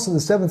Enoch also, the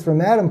seventh from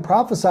Adam,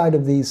 prophesied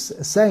of these,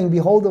 saying,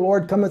 Behold, the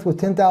Lord cometh with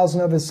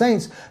 10,000 of his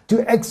saints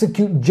to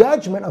execute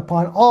judgment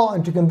upon all,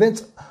 and to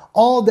convince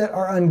all that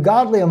are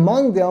ungodly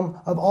among them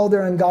of all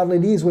their ungodly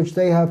deeds which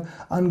they have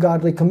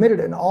ungodly committed,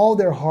 and all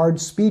their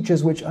hard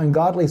speeches which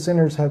ungodly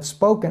sinners have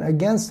spoken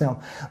against them.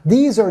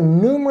 These are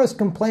numerous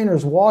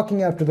complainers,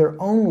 walking after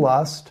their own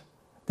lust,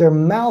 their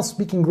mouth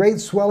speaking great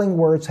swelling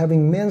words,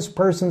 having men's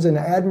persons in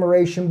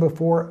admiration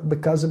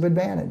because of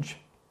advantage.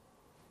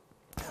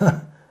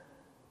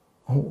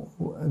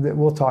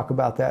 We'll talk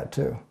about that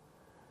too.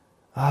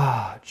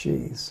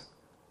 Jeez.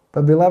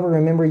 But beloved,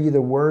 remember ye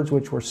the words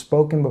which were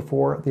spoken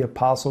before the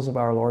apostles of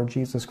our Lord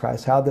Jesus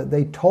Christ, how that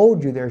they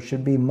told you there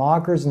should be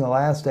mockers in the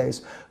last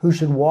days, who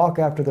should walk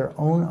after their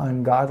own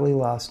ungodly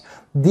lust.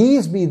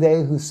 These be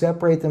they who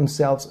separate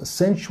themselves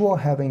sensual,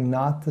 having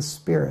not the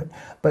Spirit.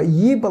 But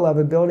ye,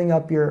 beloved, building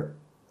up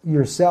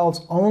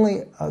yourselves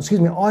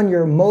on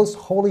your most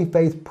holy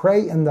faith,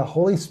 pray in the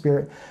Holy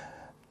Spirit.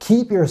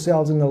 Keep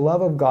yourselves in the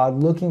love of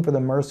God, looking for the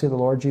mercy of the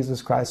Lord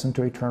Jesus Christ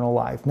unto eternal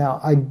life.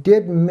 Now, I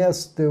did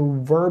miss the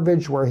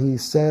verbiage where he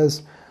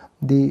says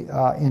the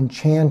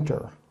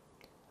enchanter.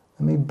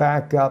 Let me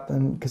back up,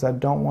 because I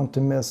don't want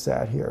to miss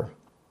that here.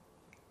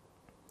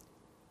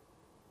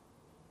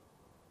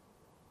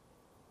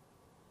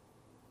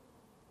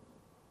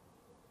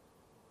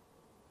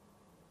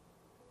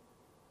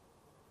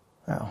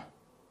 Now,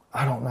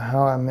 I don't know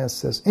how I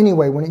missed this.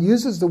 Anyway, when it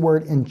uses the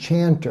word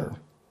enchanter,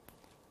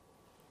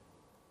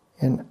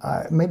 and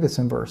maybe it's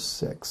in verse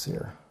 6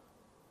 here.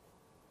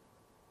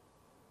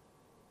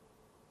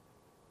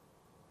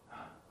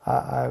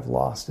 I've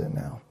lost it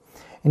now.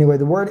 Anyway,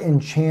 the word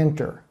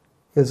enchanter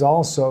is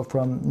also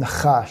from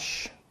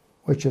Nachash,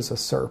 which is a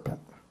serpent.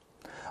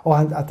 Oh,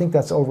 I think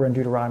that's over in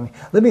Deuteronomy.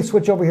 Let me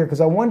switch over here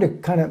because I wanted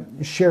to kind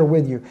of share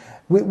with you.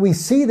 We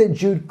see that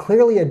Jude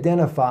clearly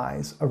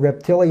identifies a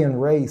reptilian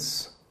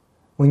race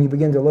when you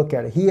begin to look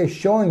at it. He is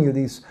showing you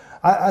these,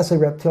 I say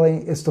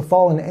reptilian, it's the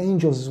fallen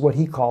angels is what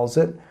he calls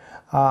it.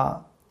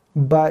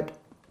 But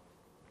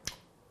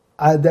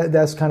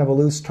that's kind of a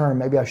loose term.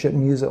 Maybe I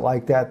shouldn't use it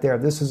like that there.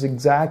 This is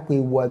exactly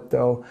what,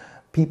 though,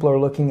 people are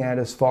looking at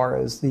as far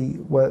as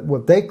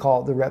what they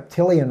call the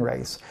reptilian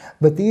race.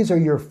 But these are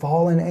your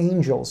fallen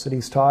angels that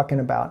he's talking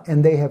about,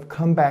 and they have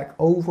come back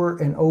over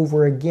and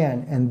over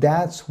again. And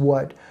that's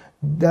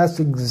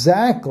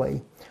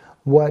exactly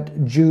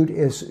what Jude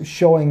is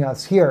showing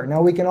us here.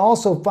 Now, we can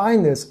also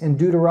find this in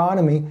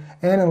Deuteronomy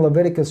and in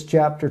Leviticus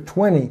chapter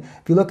 20.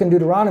 If you look in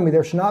Deuteronomy,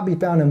 there shall not be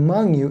found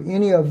among you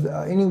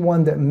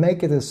anyone that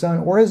maketh his son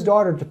or his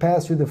daughter to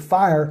pass through the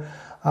fire,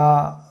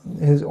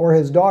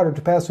 his daughter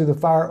to pass through the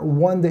fire,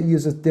 one that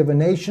useth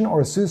divination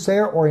or a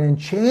soothsayer or an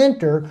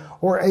enchanter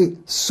or a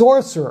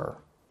sorcerer.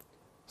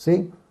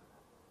 See?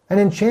 An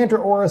enchanter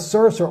or a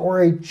sorcerer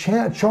or a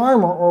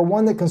charmer or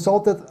one that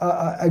consulteth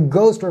a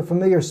ghost or a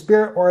familiar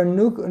spirit or a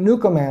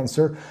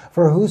nucomancer,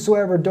 for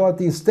whosoever doeth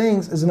these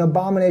things is an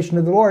abomination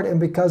to the Lord, and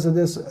because of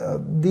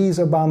these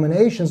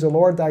abominations the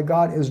Lord thy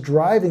God is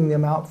driving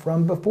them out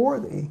from before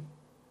thee.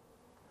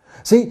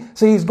 See,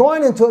 so he's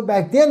going into it.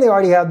 Back then they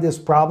already had this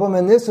problem,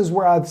 and this is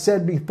where I've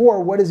said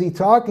before, what is he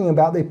talking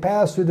about? They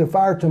passed through the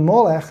fire to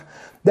Molech.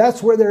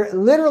 That's where they're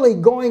literally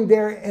going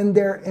there and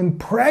they're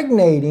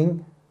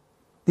impregnating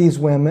these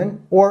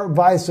women, or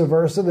vice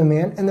versa, the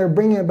men, and they're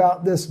bringing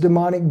about this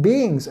demonic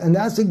beings. And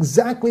that's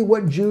exactly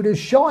what Jude is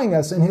showing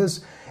us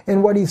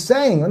in what he's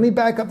saying. Let me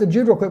back up to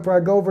Jude real quick before I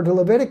go over to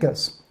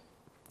Leviticus.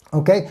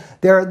 Okay,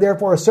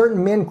 therefore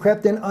certain men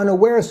crept in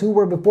unawares, who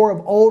were before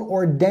of old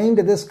ordained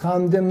to this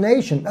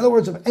condemnation. In other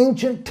words, of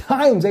ancient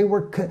times, they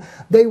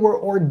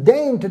were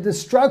ordained to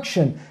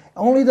destruction.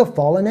 Only the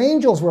fallen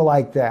angels were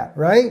like that,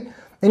 right?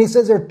 And he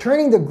says they're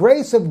turning the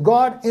grace of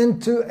God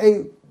into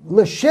a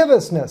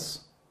lasciviousness.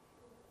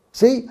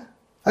 See,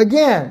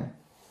 again,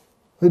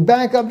 we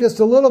back up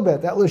just a little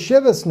bit. That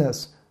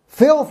lasciviousness,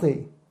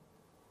 filthy,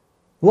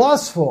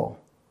 lustful.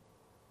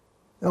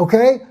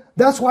 Okay?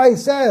 That's why he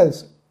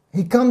says,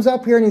 he comes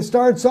up here and he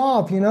starts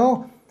off,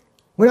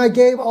 when I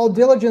gave all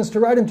diligence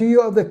to write unto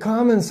you of the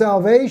common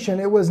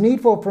salvation, it was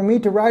needful for me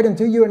to write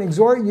unto you and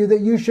exhort you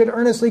that you should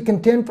earnestly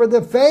contend for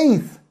the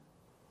faith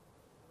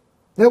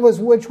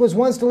which was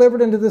once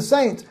delivered unto the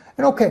saints.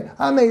 And okay,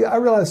 I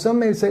realize some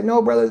may say,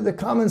 no, brother, the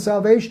common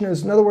salvation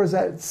is, in other words,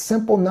 that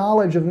simple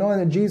knowledge of knowing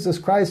that Jesus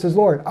Christ is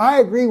Lord. I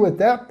agree with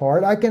that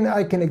part. I can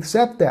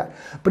accept that.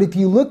 But if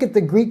you look at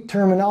the Greek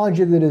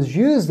terminology that is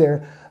used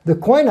there, the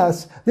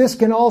koinos, this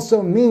can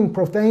also mean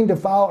profane,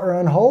 defile, or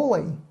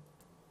unholy.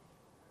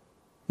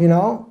 In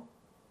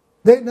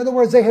other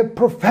words, they have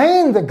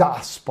profaned the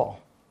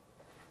gospel.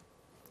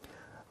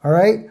 All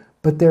right?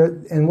 But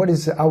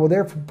I will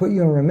therefore put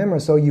you in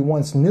remembrance, so you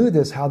once knew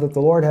this, how that the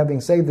Lord, having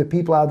saved the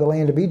people out of the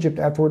land of Egypt,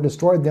 afterward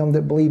destroyed them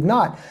that believed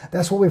not.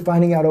 That's what we're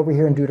finding out over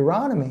here in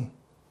Deuteronomy.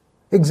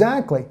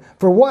 Exactly.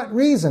 For what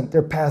reason?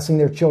 They're passing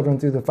their children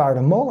through the fire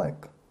to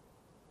Molech.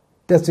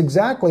 That's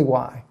exactly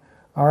why.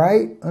 All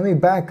right, let me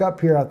back up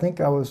here. I think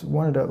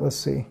let's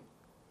see.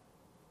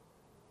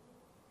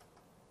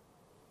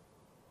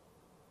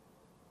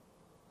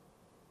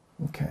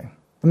 Okay,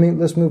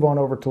 let's move on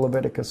over to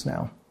Leviticus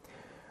now.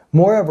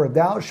 Moreover,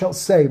 thou shalt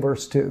say,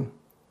 verse 2,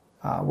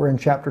 we're in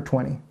chapter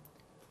 20,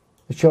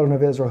 the children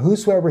of Israel,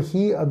 whosoever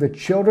he of the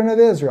children of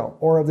Israel,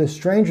 or of the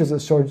strangers that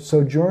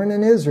sojourn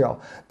in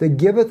Israel, that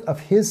giveth of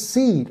his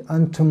seed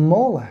unto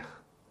Molech,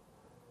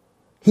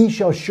 he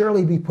shall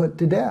surely be put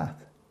to death.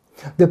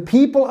 The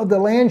people of the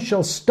land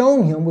shall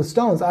stone him with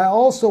stones. I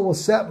also will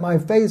set my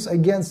face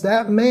against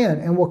that man,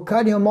 and will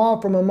cut him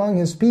off from among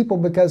his people,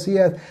 because he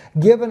hath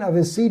given of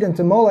his seed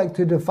unto Molech,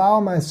 to defile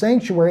my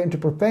sanctuary and to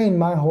profane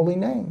my holy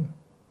name.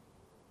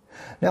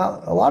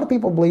 Now, a lot of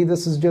people believe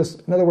this is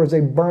just, in other words, they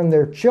burn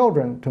their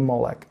children to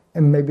Molech,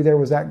 and maybe there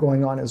was that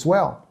going on as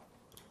well.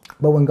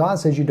 But when God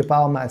says you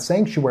defile my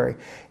sanctuary,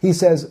 he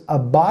says, a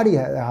body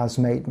thou hast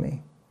made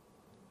me.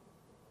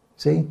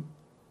 See?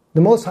 The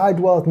Most High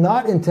dwelleth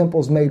not in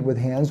temples made with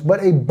hands,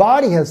 but a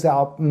body hast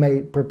thou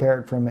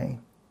prepared for me.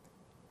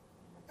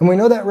 And we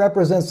know that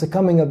represents the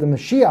coming of the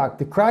Mashiach,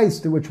 the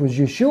Christ, which was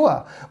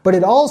Yeshua. But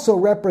it also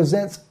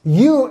represents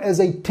you as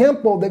a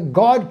temple that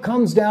God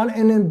comes down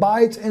and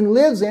abides and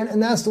lives in,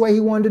 and that's the way he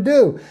wanted to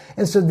do.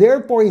 And so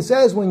therefore he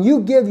says, when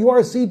you give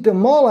your seed to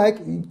Molech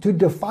to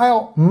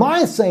defile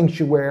my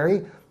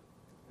sanctuary,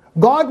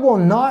 God will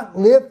not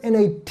live in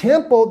a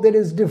temple that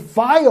is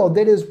defiled,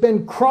 that has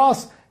been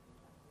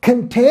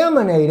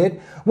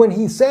contaminated, when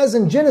he says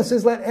in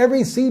Genesis, let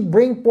every seed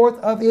bring forth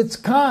of its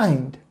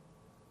kind.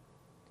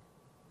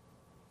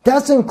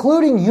 That's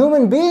including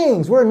human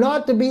beings. We're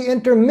not to be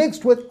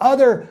intermixed with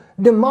other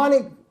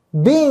demonic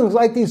beings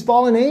like these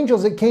fallen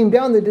angels that came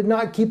down, that did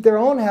not keep their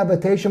own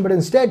habitation, but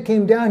instead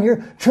came down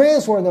here,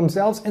 transformed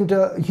themselves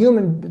into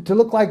human, to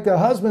look like the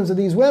husbands of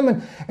these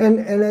women,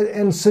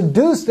 and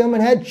seduced them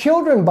and had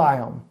children by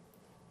them.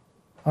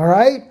 All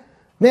right?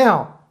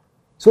 Now,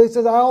 so he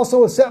says, I also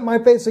will set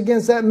my face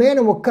against that man,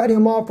 and will cut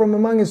him off from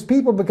among his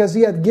people, because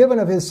he hath given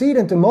of his seed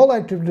unto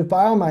Molech, to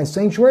defile my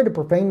sanctuary, to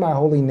profane my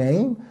holy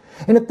name.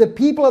 And if the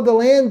people of the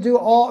land do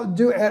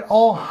at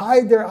all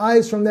hide their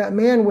eyes from that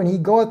man when he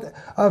goeth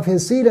of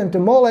his seed unto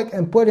Molech,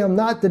 and put him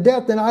not to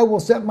death, then I will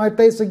set my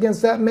face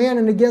against that man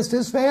and against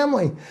his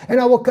family. And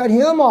I will cut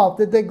him off,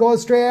 that they go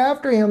astray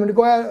after him, and to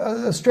go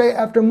astray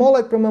after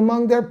Molech from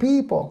among their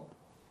people.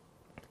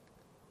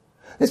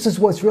 This is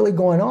what's really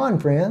going on,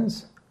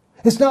 friends.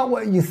 It's not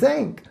what you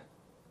think.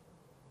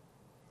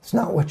 It's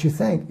not what you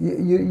think.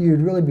 You'd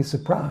really be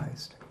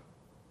surprised.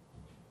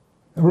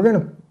 And we're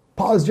going to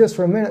pause just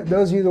for a minute.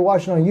 Those of you that are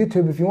watching on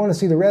YouTube, if you want to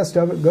see the rest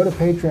of it, go to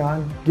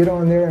Patreon, get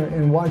on there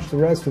and watch the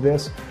rest of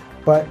this.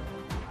 But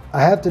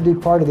I have to do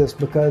part of this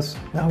because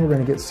now we're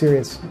going to get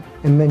serious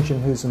and mention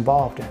who's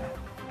involved in it.